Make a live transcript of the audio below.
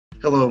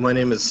Hello, my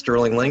name is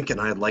Sterling Link,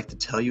 and I'd like to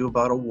tell you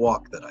about a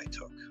walk that I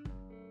took.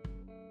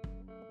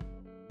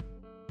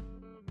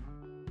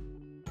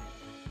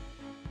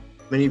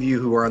 Many of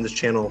you who are on this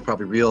channel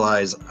probably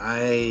realize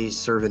I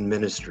serve in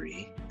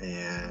ministry,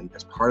 and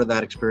as part of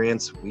that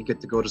experience, we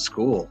get to go to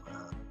school.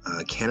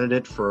 A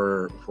candidate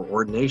for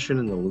ordination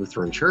in the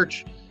Lutheran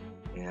Church,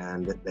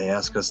 and they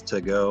ask us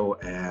to go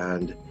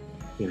and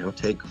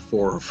take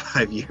 4 or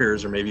 5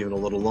 years, or maybe even a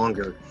little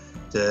longer,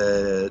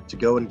 to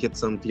go and get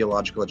some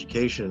theological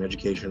education and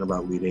education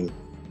about leading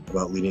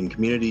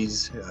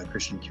communities,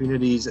 Christian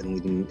communities,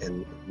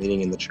 and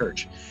leading in the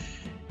church.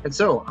 And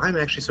so I'm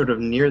actually sort of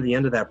near the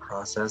end of that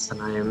process,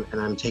 and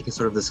I'm taking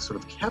this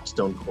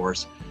capstone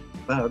course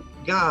about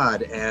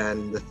God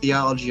and the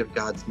theology of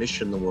God's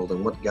mission in the world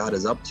and what God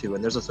is up to.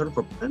 And there's a sort of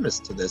a premise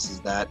to this, is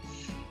that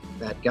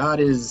God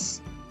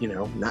is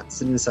not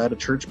sitting inside a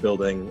church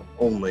building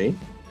only.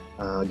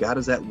 God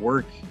is at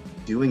work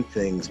doing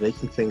things,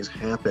 making things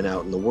happen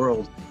out in the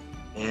world.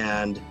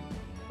 And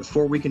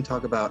before we can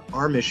talk about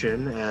our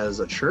mission as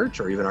a church,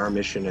 or even our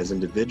mission as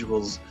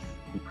individuals,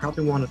 we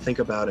probably want to think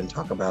about and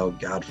talk about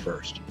God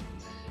first.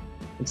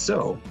 And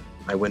so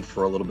I went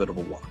for a little bit of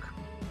a walk.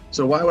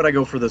 So why would I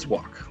go for this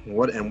walk?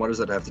 What does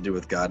that have to do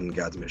with God and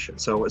God's mission?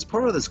 So as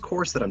part of this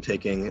course that I'm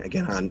taking,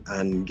 again,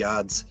 on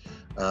God's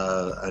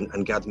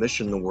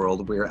mission in the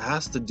world, we are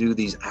asked to do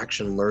these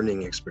action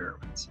learning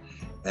experiments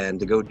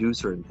and to go do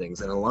certain things.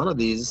 And a lot of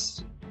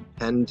these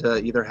tend to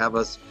either have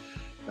us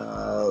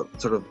out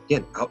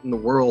in the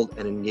world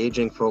and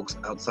engaging folks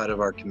outside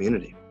of our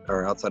community,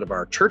 or outside of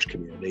our church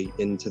community,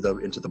 into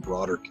the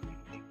broader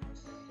community.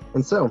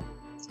 And so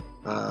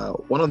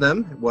one of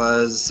them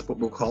was what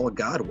we'll call a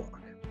God walk.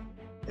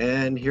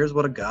 And here's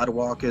what a God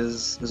walk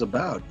is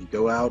about. You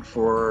go out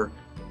for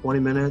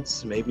 20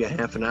 minutes, maybe a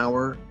half an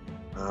hour.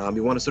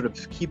 You want to sort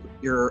of keep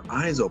your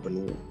eyes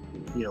open.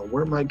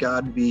 Where might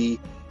God be?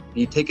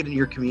 You take it in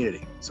your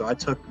community. So I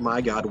took my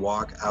God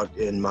walk out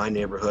in my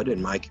neighborhood,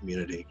 in my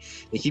community.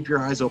 You keep your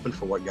eyes open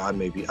for what God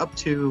may be up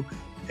to,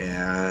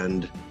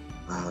 and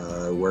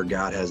where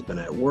God has been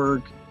at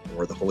work,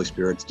 where the Holy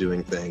Spirit's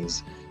doing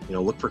things.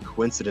 Look for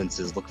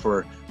coincidences, look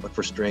for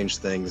strange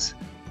things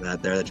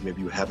that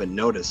maybe you haven't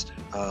noticed.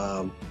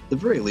 At the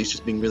very least,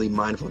 just being really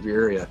mindful of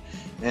your area,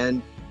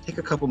 and take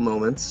a couple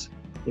moments.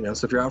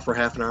 So if you're out for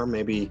half an hour,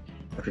 maybe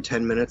after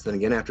 10 minutes, then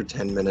again after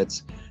 10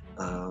 minutes,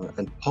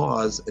 and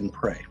pause and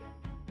pray.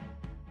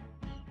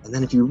 And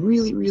then if you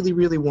really, really,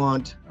 really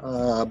want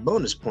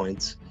bonus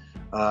points,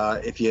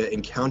 if you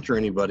encounter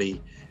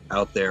anybody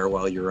out there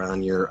while you're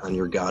on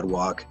your God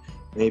walk,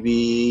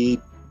 maybe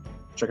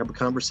check up a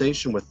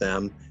conversation with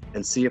them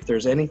and see if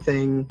there's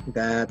anything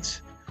that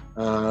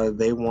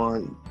they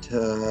want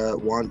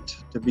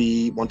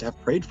to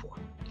have prayed for.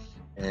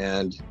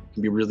 And it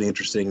can be a really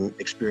interesting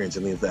experience.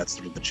 I think that's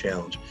sort of the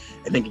challenge.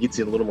 I think it gets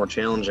a little more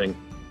challenging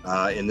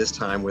in this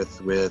time with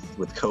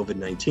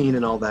COVID-19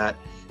 and all that,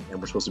 and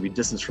we're supposed to be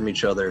distanced from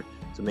each other,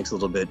 so it makes it a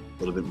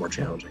little bit more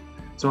challenging.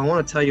 So let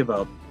me tell you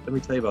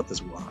about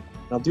this walk.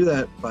 I'll do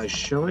that by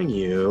showing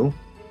you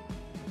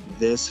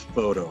this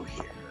photo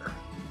here.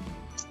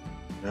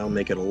 I'll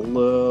make it a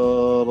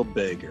little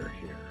bigger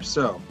here.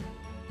 So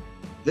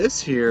this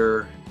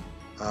here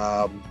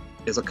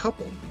is a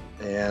couple,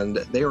 and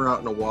they were out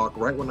on a walk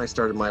right when I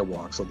started my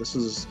walk. So this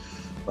is,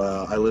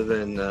 I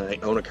own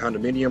a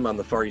condominium on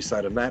the far east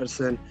side of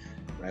Madison.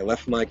 I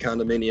left my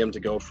condominium to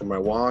go for my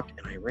walk,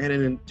 and I ran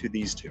into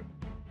these two.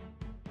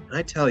 And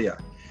I tell you,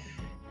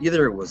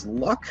 either it was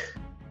luck,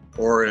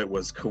 or it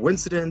was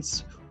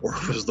coincidence, or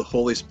it was the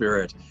Holy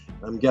Spirit.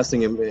 I'm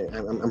guessing,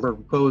 I'm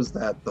propose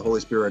that the Holy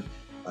Spirit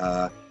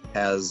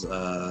is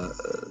a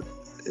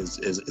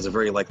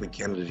very likely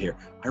candidate here.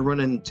 I run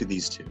into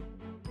these two.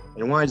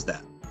 And why is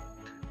that?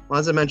 Well,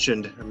 as I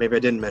mentioned, or maybe I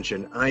didn't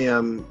mention, I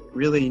am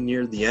really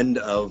near the end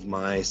of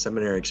my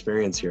seminary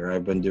experience here.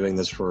 I've been doing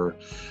this for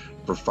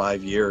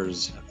 5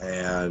 years,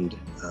 and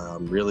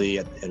really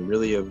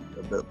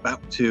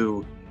about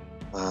to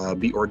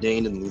be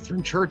ordained in the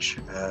Lutheran Church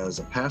as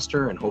a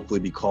pastor, and hopefully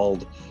be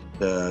called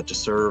to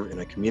serve in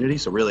a community.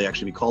 So really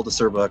actually be called to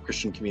serve a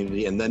Christian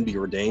community and then be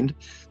ordained.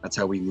 That's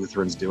how we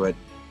Lutherans do it.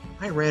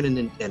 I ran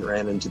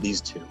into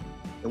these two.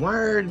 And why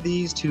are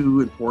these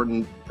two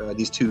important,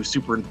 these two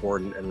super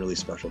important and really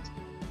special to me?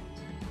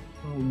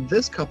 Well,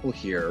 this couple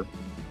here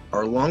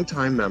are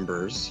longtime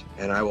members,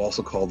 and I will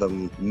also call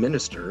them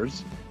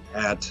ministers,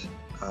 at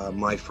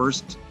my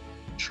first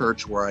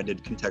church where I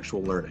did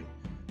contextual learning.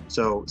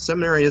 So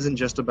seminary isn't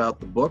just about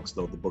the books,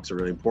 though the books are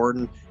really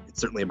important. It's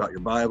certainly about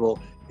your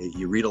Bible.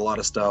 You read a lot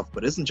of stuff,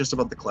 but it isn't just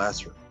about the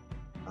classroom.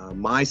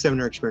 My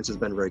seminary experience has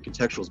been very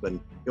contextual. It's been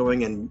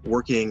going and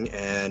working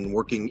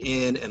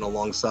in and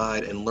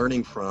alongside and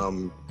learning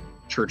from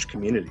church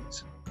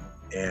communities.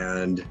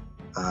 And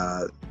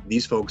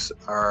these folks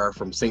are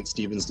from St.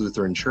 Stephen's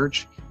Lutheran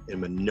Church in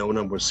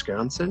Monona,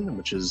 Wisconsin,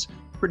 which is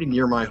pretty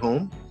near my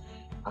home.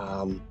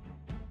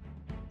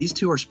 These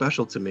two are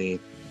special to me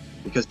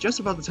because just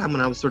about the time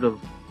when I was sort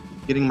of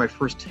getting my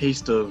first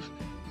taste of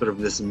sort of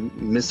this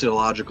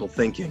missiological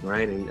thinking,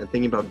 right, and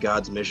thinking about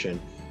God's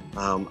mission,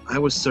 I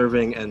was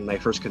serving in my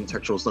first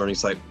contextual learning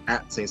site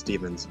at St.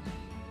 Stephen's.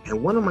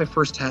 And one of my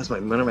first tasks,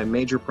 one of my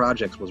major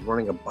projects was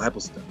running a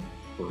Bible study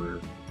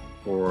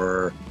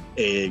for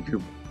a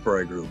group.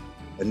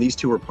 And these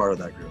two were part of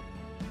that group.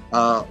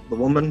 The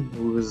woman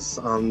who was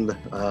on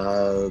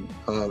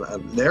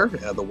there,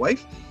 the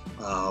wife,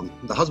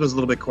 the husband's a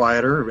little bit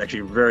quieter,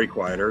 actually very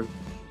quieter,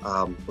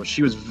 but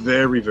she was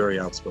very, very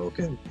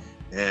outspoken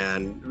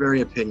and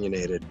very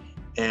opinionated.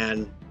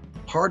 And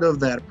part of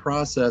that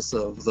process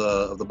of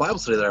the Bible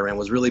study that I ran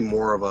was really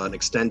more of an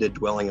extended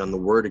dwelling on the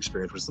Word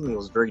experience, which was something that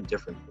was very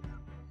different for them.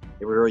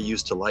 They were very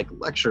used to like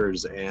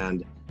lectures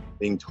and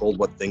being told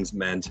what things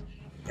meant,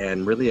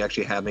 and really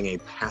actually having a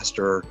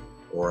pastor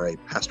or a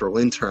pastoral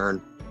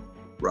intern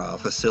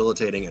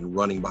facilitating and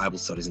running Bible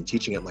studies and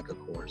teaching it like a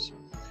course.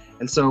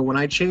 And so when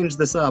I changed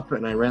this up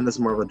and I ran this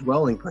more of a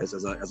dwelling place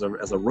as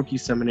a rookie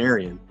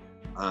seminarian,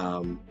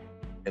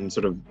 and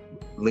sort of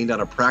leaned on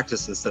a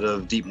practice instead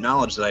of deep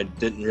knowledge that I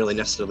didn't really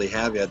necessarily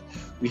have yet,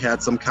 we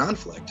had some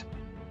conflict.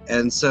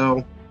 And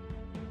so,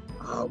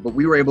 but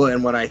we were able,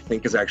 and what I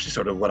think is actually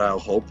sort of what I'll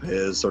hope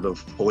is sort of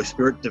Holy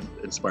Spirit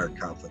inspired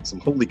conflict, some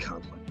holy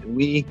conflict. And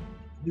we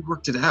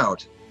worked it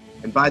out.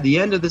 And by the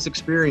end of this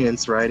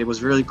experience, right, it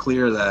was really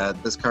clear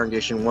that this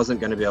congregation wasn't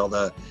going to be able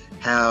to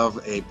have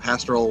a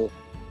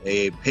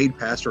paid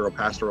pastor or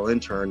pastoral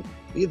intern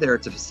be there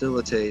to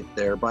facilitate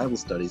their Bible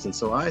studies. And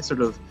so I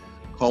sort of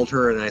called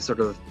her and I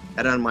sort of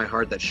had on my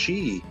heart that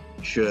she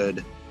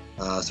should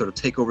sort of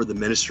take over the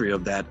ministry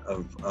of that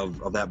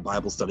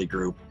Bible study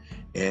group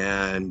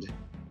and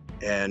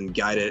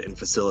guide it and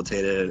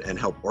facilitate it and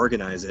help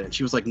organize it. And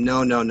she was like,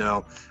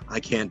 no, I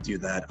can't do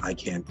that. I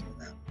can't do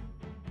that.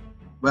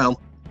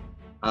 Well,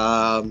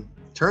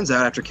 turns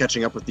out after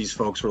catching up with these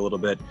folks for a little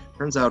bit,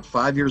 turns out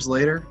 5 years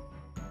later,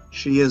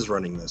 she is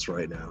running this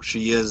right now.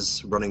 She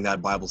is running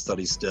that Bible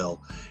study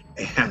still.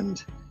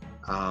 And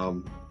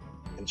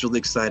it's really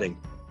exciting.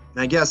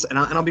 And I guess, and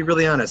I'll be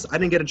really honest, I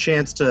didn't get a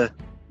chance to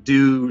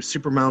do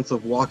super amounts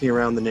of walking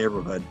around the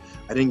neighborhood.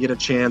 I didn't get a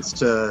chance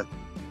to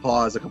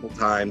pause a couple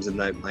times in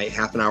my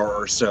half an hour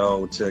or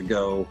so to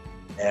go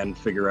and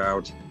figure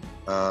out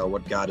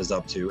what God is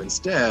up to.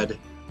 Instead,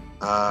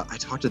 I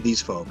talked to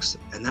these folks,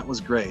 and that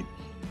was great.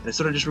 And it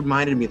sort of just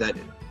reminded me that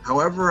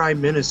however I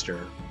minister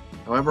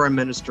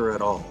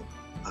at all,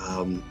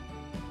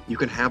 you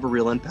can have a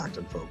real impact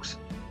on folks.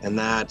 And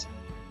that,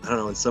 I don't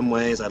know, in some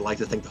ways, I'd like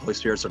to think the Holy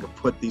Spirit sort of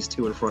put these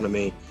two in front of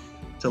me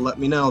to let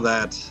me know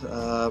that,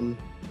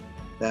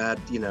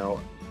 you know,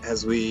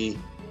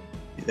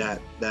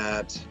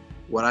 that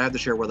what I have to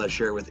share, whether I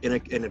share it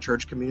in a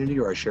church community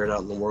or I share it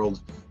out in the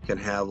world, can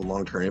have a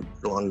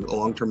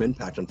long-term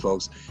impact on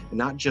folks. And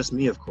not just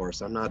me, of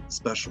course. I'm not the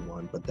special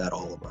one, but that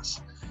all of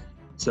us.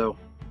 So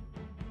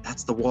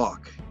that's the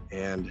walk.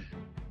 And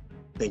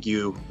thank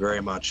you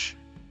very much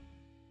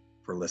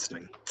for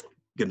listening.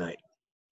 Good night.